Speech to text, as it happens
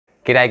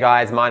G'day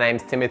guys, my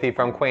name's Timothy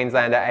from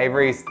Queenslander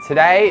Aviaries.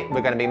 Today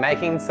we're going to be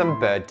making some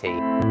bird tea.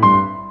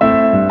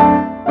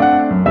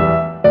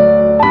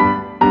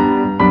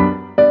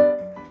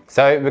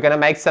 So we're going to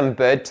make some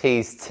bird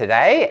teas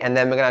today and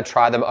then we're going to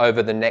try them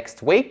over the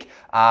next week.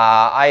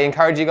 I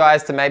encourage you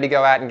guys to maybe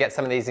go out and get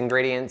some of these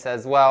ingredients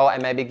as well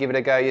and maybe give it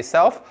a go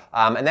yourself.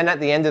 And then at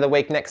the end of the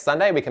week next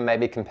Sunday we can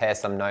maybe compare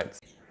some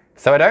notes.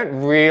 So I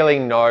don't really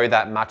know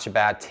that much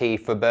about tea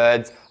for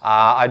birds.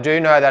 I do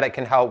know that it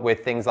can help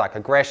with things like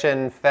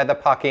aggression, feather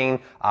pucking,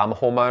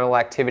 hormonal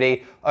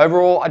activity.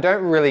 Overall, I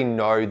don't really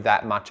know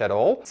that much at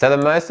all. So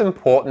the most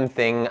important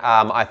thing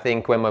I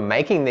think when we're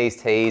making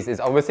these teas is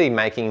obviously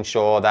making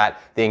sure that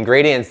the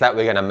ingredients that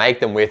we're gonna make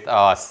them with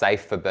are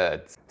safe for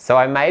birds. So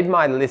I made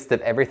my list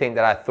of everything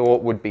that I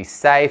thought would be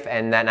safe,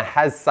 and then it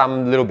has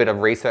some little bit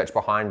of research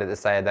behind it to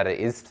say that it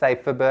is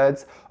safe for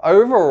birds.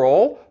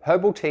 Overall,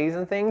 herbal teas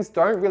and things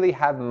don't really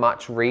have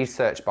much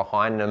research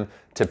behind them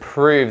to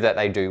prove that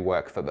they do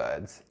work for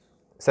birds.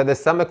 So there's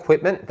some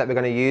equipment that we're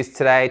going to use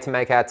today to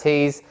make our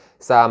teas.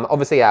 Some,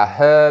 obviously our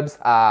herbs.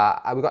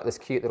 We've got this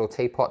cute little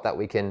teapot that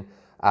we can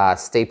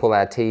steep all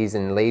our teas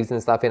and leaves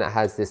and stuff in. It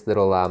has this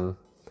little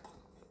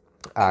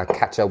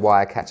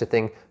wire catcher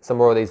thing. Some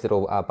more of these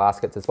little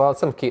baskets as well.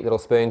 Some cute little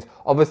spoons.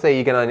 Obviously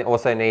you're going to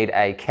also need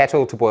a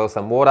kettle to boil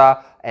some water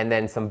and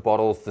then some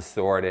bottles to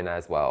store it in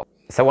as well.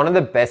 So one of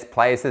the best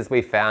places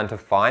we found to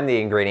find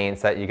the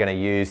ingredients that you're going to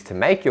use to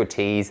make your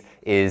teas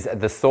is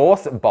the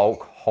Source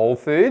Bulk Whole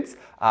Foods.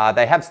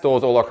 They have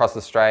stores all across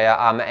Australia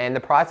and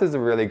the prices are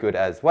really good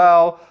as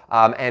well,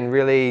 and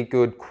really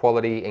good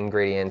quality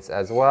ingredients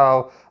as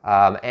well.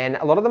 And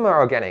a lot of them are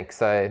organic,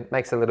 so it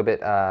makes it a little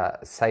bit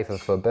safer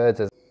for birds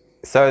as well.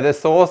 So the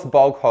Source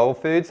Bulk Whole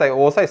Foods, they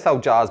also sell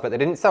jars, but they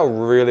didn't sell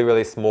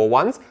really small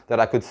ones that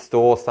I could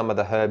store some of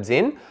the herbs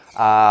in.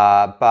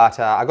 I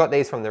got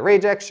these from the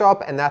reject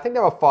shop and I think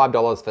they were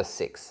 $5 for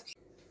 6.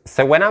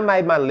 So when I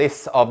made my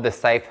list of the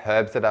safe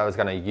herbs that I was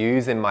going to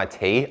use in my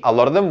tea, a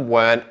lot of them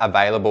weren't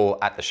available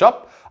at the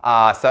shop.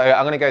 So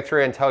I'm going to go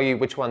through and tell you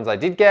which ones I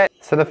did get.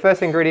 So the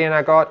first ingredient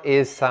I got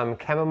is some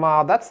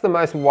chamomile. That's the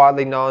most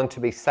widely known to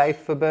be safe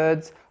for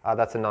birds.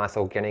 That's a nice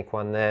organic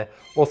one there.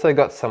 Also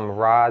got some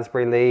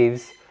raspberry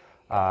leaves.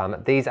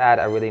 These add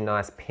a really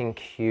nice pink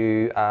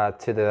hue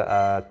to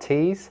the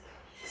teas.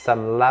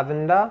 Some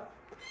lavender,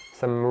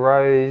 some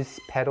rose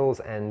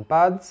petals and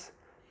buds,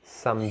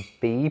 some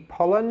bee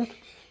pollen,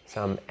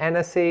 some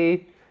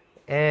aniseed,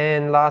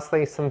 and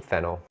lastly some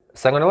fennel.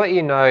 So I'm going to let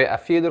you know a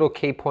few little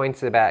key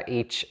points about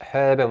each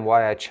herb and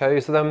why I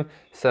chose them.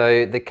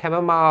 So the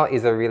chamomile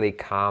is a really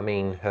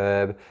calming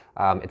herb.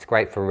 It's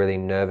great for really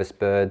nervous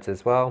birds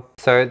as well.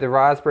 So the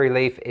raspberry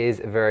leaf is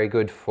very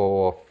good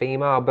for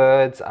female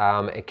birds.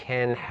 It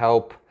can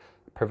help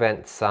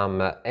prevent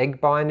some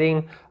egg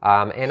binding,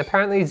 and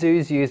apparently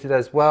zoos use it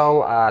as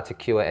well to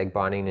cure egg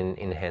binding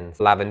in hens.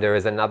 Lavender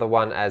is another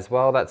one as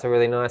well. That's a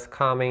really nice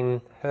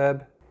calming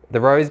herb. The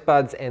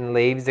rosebuds and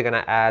leaves are going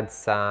to add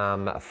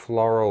some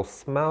floral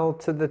smell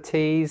to the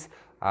teas,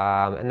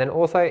 and then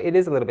also it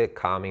is a little bit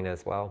calming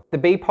as well. The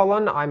bee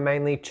pollen, I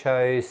mainly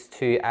chose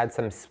to add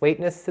some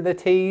sweetness to the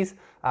teas.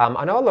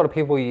 I know a lot of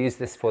people use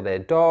this for their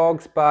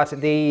dogs, but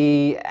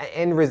the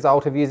end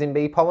result of using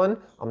bee pollen,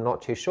 I'm not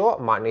too sure.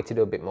 I might need to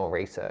do a bit more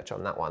research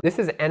on that one. This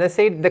is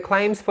aniseed. The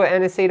claims for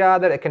aniseed are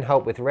that it can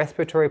help with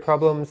respiratory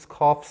problems,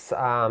 coughs,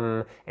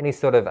 any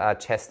sort of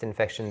chest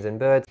infections in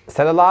birds.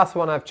 So the last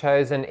one I've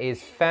chosen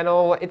is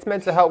fennel. It's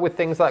meant to help with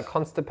things like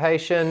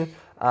constipation,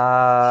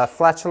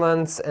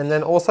 flatulence, and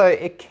then also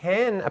it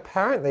can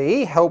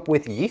apparently help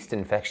with yeast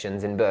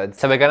infections in birds.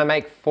 So we're going to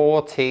make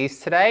 4 teas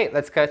today.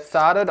 Let's get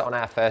started on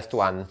our first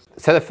one.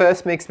 So the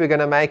first mix we're going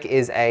to make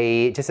is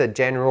just a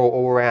general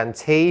all-round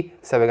tea.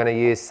 So we're going to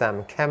use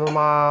some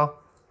chamomile,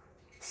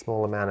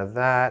 small amount of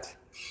that,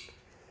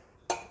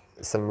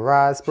 some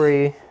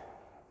raspberry,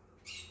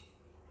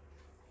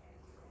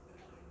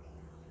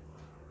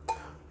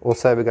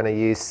 also we're going to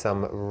use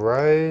some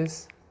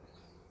rose.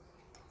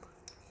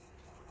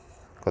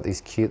 Got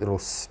these cute little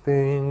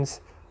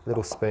spoons,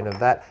 little spoon of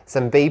that.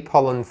 Some bee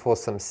pollen for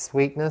some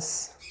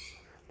sweetness,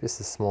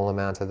 just a small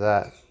amount of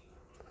that.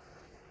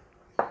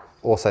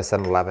 Also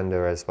some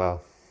lavender as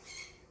well.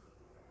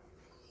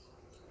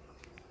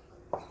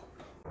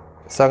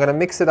 So I'm going to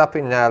mix it up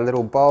in our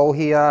little bowl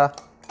here,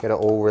 get it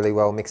all really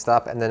well mixed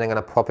up, and then I'm going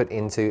to pop it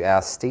into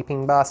our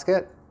steeping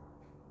basket.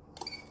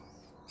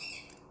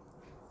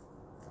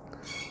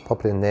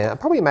 Pop it in there. I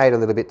probably made a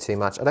little bit too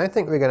much. I don't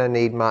think we're going to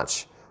need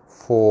much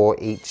for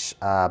each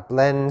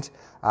blend.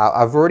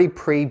 I've already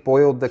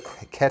pre-boiled the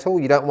kettle.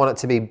 You don't want it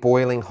to be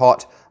boiling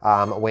hot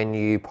when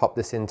you pop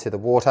this into the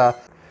water.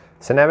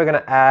 So now we're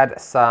going to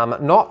add some,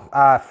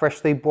 not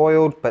freshly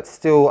boiled, but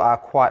still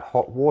quite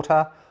hot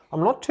water. I'm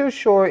not too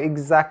sure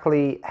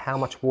exactly how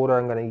much water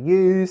I'm going to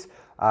use,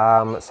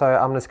 so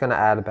I'm just going to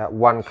add about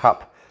 1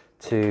 cup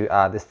to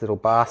this little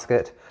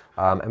basket.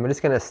 And we're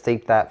just going to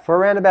steep that for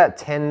around about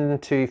 10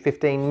 to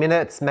 15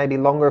 minutes, maybe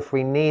longer if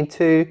we need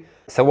to.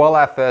 So while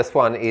our first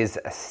one is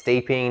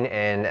steeping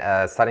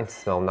and starting to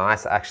smell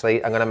nice,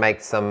 actually, I'm going to make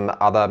some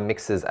other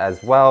mixes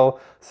as well.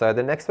 So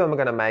the next one we're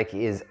going to make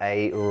is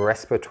a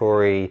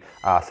respiratory,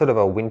 sort of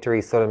a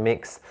wintry sort of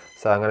mix.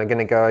 So I'm going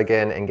to go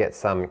again and get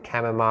some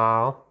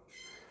chamomile.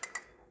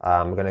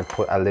 We're going to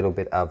put a little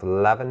bit of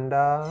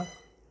lavender.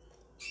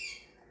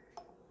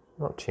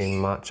 Not too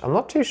much. I'm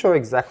not too sure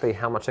exactly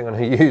how much I'm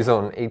going to use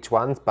on each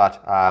one,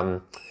 but I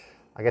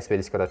guess we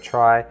just got to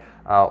try.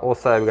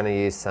 Also, we're going to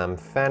use some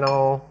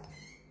fennel.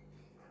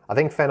 I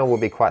think fennel will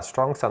be quite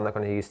strong, so I'm not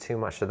going to use too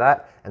much of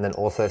that. And then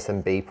also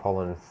some bee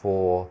pollen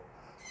for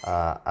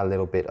a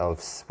little bit of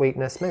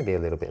sweetness, maybe a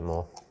little bit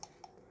more.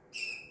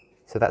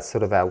 So that's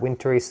sort of our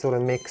wintry sort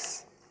of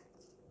mix.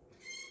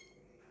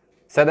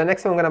 So the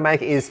next one I'm going to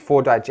make is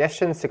for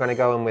digestion. So we're going to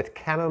go in with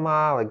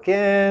chamomile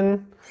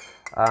again.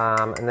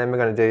 And then we're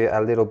going to do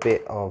a little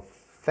bit of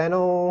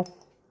fennel.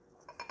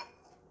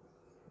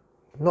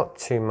 Not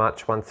too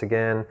much once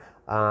again.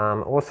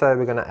 Also,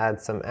 we're going to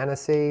add some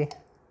aniseed.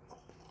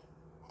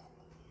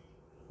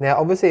 Now,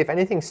 obviously, if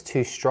anything's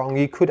too strong,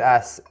 you could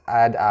add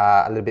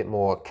a little bit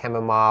more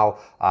chamomile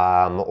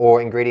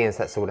or ingredients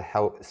that sort of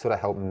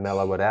help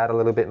mellow it out a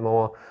little bit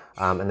more.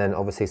 And then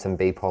obviously some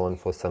bee pollen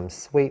for some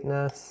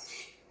sweetness.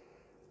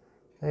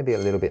 Maybe a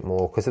little bit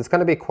more, because it's going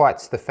to be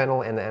the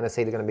fennel and the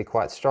aniseed are going to be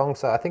quite strong.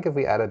 So I think if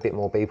we add a bit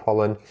more bee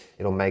pollen,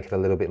 it'll make it a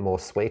little bit more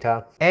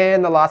sweeter.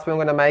 And the last one I'm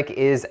going to make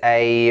is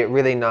a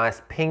really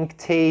nice pink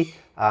tea.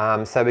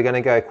 So we're going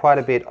to go quite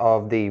a bit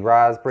of the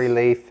raspberry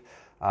leaf,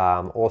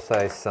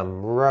 also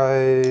some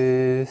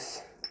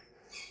rose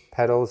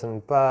petals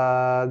and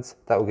buds.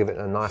 That will give it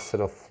a nice sort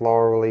of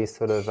florally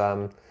sort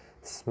of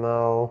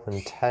smell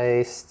and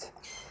taste.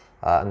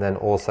 And then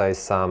also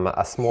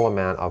a small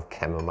amount of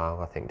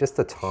chamomile, I think, just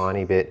a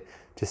tiny bit,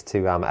 just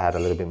to add a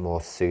little bit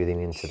more soothing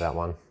into that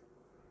one.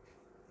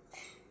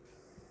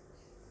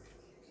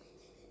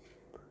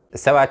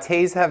 So our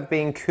teas have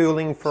been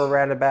cooling for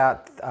around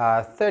about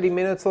 30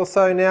 minutes or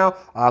so now,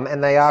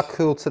 and they are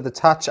cool to the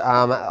touch.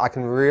 I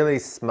can really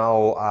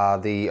smell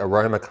the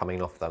aroma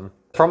coming off them.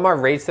 From my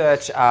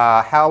research,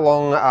 how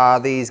long are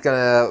these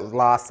gonna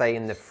last, say,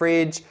 in the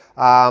fridge?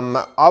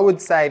 I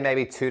would say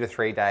maybe 2 to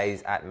 3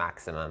 days at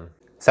maximum.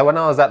 So when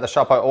I was at the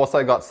shop, I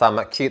also got some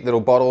cute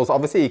little bottles.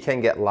 Obviously you can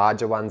get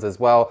larger ones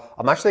as well.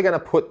 I'm actually gonna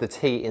put the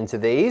tea into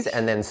these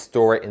and then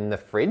store it in the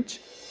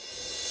fridge.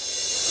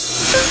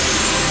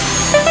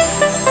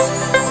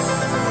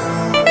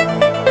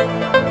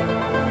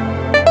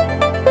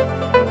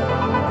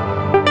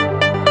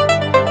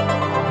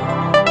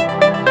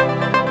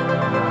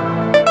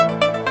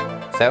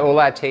 So all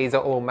our teas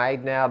are all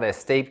made now, they're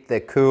steeped,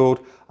 they're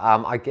cooled.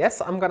 I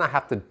guess I'm gonna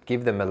have to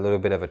give them a little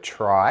bit of a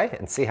try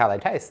and see how they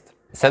taste.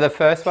 So the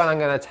first one I'm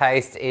gonna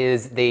taste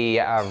is the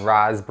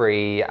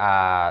raspberry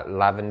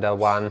lavender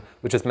one,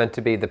 which is meant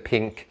to be the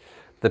pink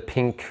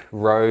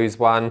rose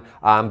one,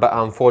 but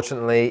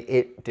unfortunately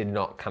it did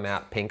not come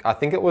out pink. I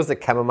think it was the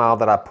chamomile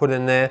that I put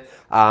in there,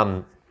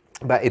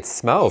 but it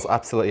smells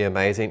absolutely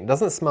amazing. It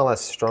doesn't smell as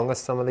strong as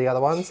some of the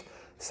other ones.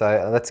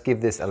 So let's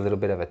give this a little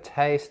bit of a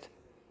taste.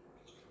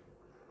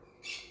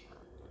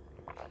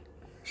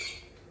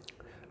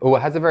 Oh,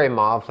 it has a very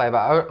mild flavour.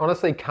 I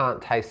honestly can't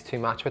taste too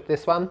much with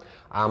this one.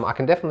 I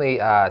can definitely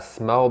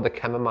smell the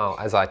chamomile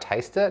as I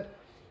taste it,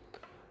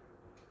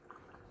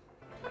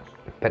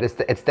 but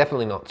it's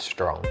definitely not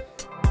strong.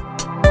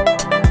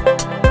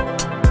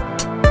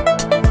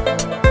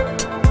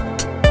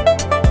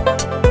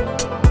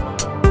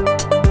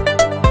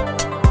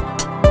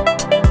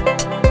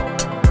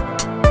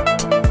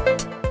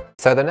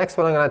 So the next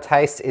one I'm going to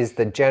taste is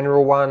the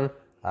general one.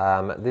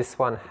 This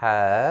one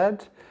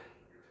had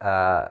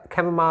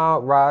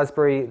chamomile,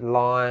 raspberry,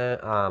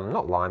 rose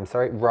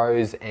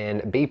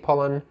and bee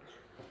pollen.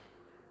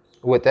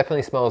 Oh, it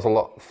definitely smells a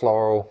lot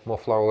more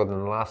floral than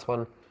the last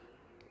one.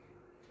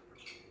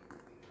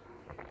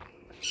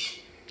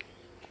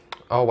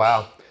 Oh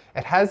wow,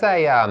 it has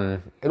a,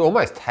 it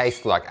almost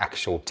tastes like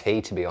actual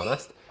tea, to be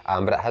honest,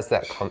 but it has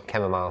that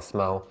chamomile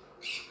smell.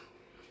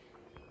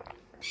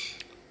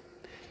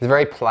 It's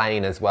very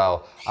plain as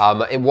well.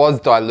 It was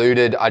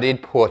diluted. I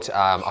did put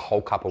a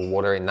whole cup of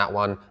water in that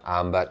one,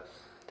 but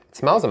it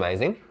smells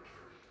amazing.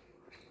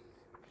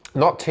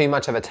 Not too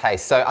much of a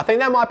taste. So I think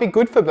that might be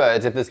good for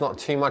birds if there's not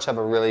too much of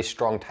a really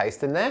strong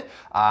taste in there.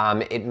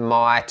 It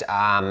might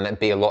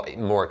be a lot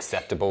more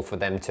acceptable for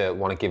them to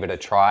want to give it a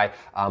try.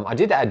 I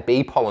did add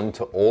bee pollen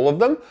to all of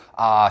them,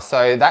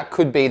 so that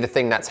could be the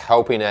thing that's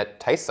helping it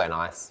taste so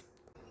nice.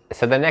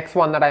 So the next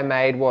one that I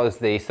made was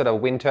the sort of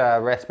winter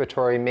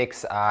respiratory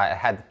mix. It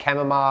had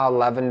chamomile,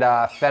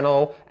 lavender,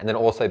 fennel, and then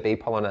also bee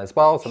pollen as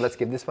well. So let's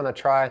give this one a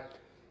try.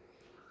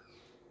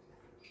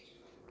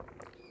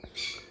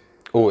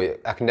 Oh,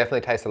 I can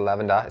definitely taste the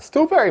lavender. It's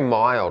still very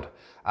mild.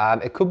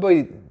 It could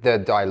be the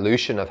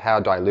dilution of how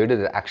diluted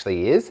it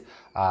actually is,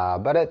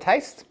 but it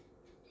tastes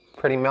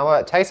pretty mellow.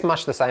 It tastes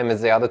much the same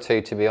as the other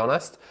two, to be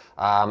honest.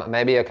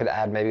 Maybe I could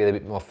add maybe a little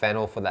bit more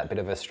fennel for that bit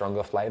of a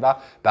stronger flavor.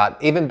 But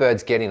even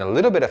birds getting a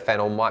little bit of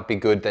fennel might be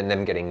good than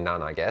them getting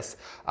none, I guess.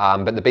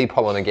 But the bee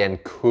pollen, again,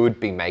 could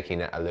be making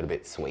it a little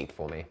bit sweet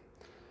for me.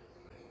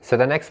 So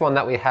the next one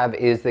that we have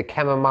is the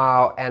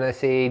chamomile,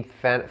 aniseed,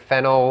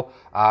 fennel,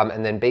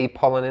 and then bee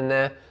pollen in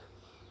there.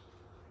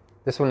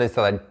 This one is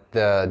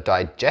the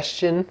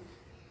digestion.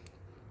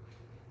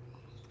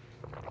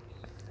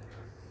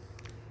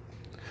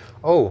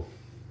 Oh,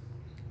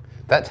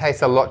 that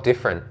tastes a lot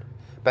different.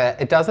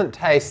 But it doesn't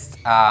taste,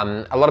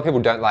 a lot of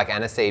people don't like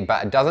aniseed,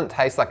 but it doesn't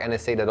taste like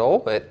aniseed at all.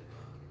 But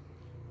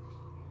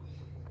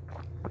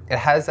it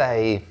has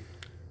it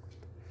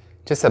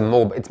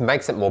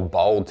makes it more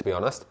bold, to be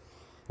honest.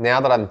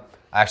 Now that I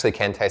actually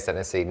can taste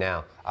aniseed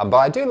now. But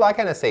I do like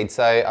aniseed,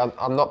 so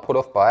I'm not put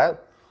off by it.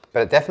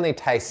 But it definitely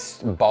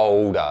tastes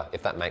bolder,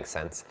 if that makes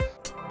sense.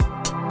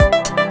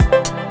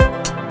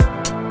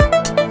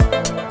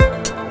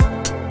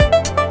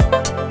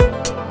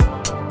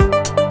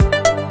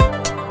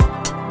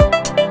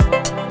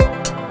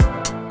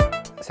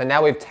 So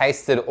now we've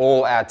tasted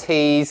all our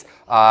teas,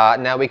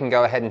 now we can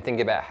go ahead and think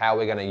about how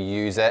we're going to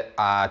use it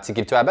to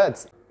give to our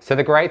birds. So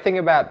the great thing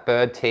about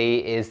bird tea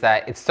is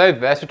that it's so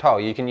versatile.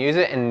 You can use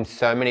it in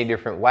so many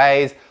different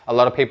ways. A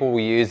lot of people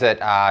will use it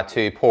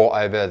to pour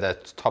over the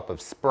top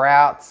of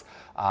sprouts.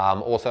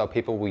 Also,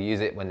 people will use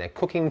it when they're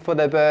cooking for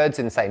their birds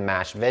in, say,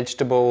 mashed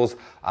vegetables,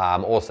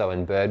 also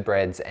in bird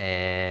breads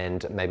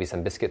and maybe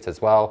some biscuits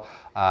as well.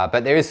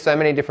 But there is so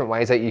many different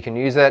ways that you can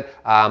use it.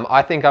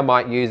 I think I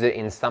might use it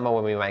in summer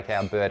when we make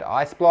our bird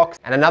ice blocks.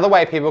 And another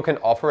way people can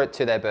offer it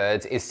to their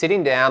birds is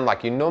sitting down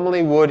like you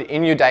normally would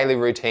in your daily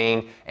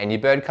routine, and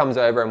your bird comes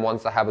over and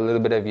wants to have a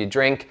little bit of your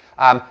drink.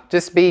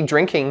 Just be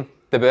drinking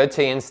the bird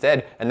tea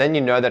instead, and then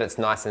you know that it's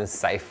nice and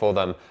safe for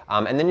them.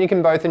 And then you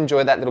can both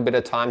enjoy that little bit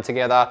of time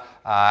together,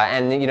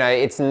 and you know,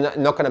 it's not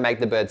going to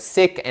make the bird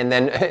sick, and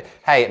then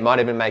hey, it might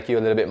even make you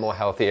a little bit more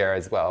healthier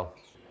as well.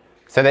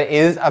 So there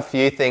is a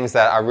few things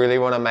that I really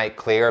want to make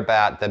clear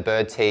about the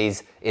bird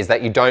teas, is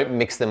that you don't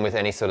mix them with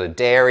any sort of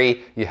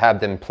dairy. You have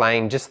them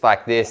plain just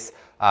like this,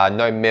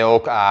 no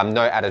milk,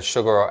 no added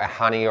sugar or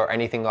honey or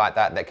anything like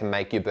that that can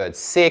make your bird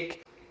sick.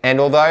 And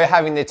although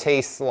having the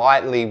tea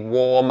slightly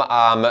warm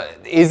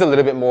is a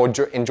little bit more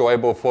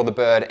enjoyable for the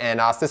bird and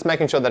us, just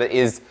making sure that it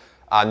is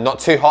not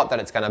too hot that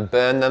it's going to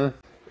burn them.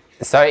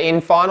 So in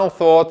final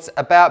thoughts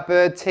about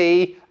bird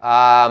tea,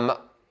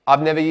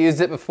 I've never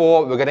used it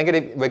before. We're going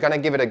to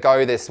give it a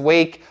go this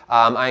week.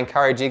 I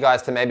encourage you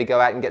guys to maybe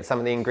go out and get some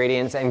of the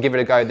ingredients and give it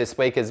a go this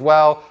week as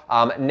well.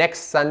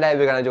 Next Sunday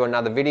we're going to do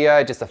another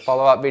video, just a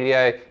follow-up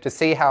video to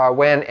see how I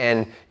went,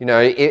 and you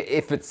know,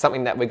 if it's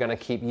something that we're going to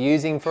keep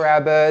using for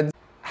our birds.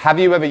 Have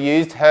you ever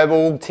used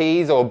herbal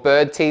teas or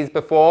bird teas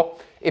before?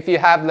 If you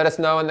have, let us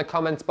know in the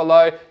comments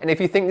below. And if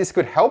you think this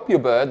could help your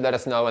bird, let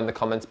us know in the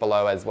comments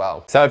below as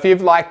well. So if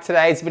you've liked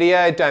today's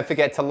video, don't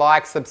forget to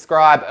like,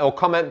 subscribe, or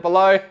comment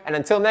below. And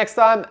until next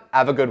time,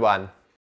 have a good one.